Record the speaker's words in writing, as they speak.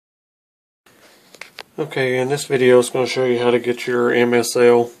Okay, in this video it's going to show you how to get your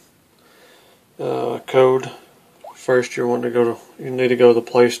MSL code. First you need to go to the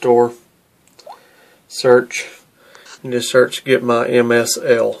Play Store, search, and just search Get My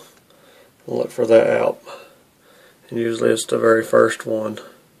MSL and look for that app. And usually it's the very first one.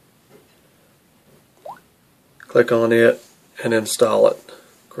 Click on it and install it.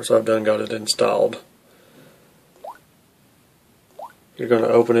 Of course I've got it installed. You're going to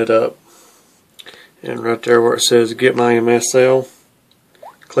open it up, and right there where it says Get My MSL,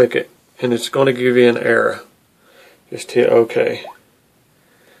 click it, and it's going to give you an error. Just hit OK.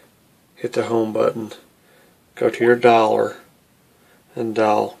 Hit the home button. Go to your dialer and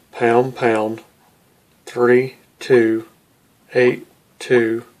dial ##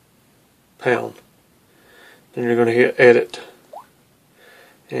 3282 #. Then you're going to hit edit,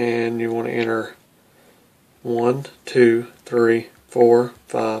 and you want to enter 1, 2, 3, 4,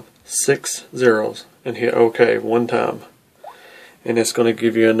 5, 6 zeros and hit OK one time, and it's going to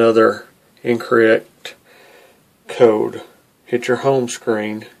give you another incorrect code. Hit your home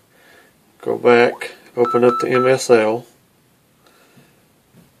screen, go back, open up the MSL,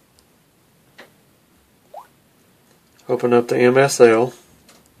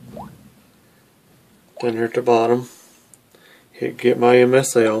 then here at the bottom hit Get My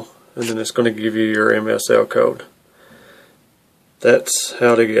MSL, and then it's going to give you your MSL code. That's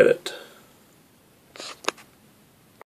how to get it.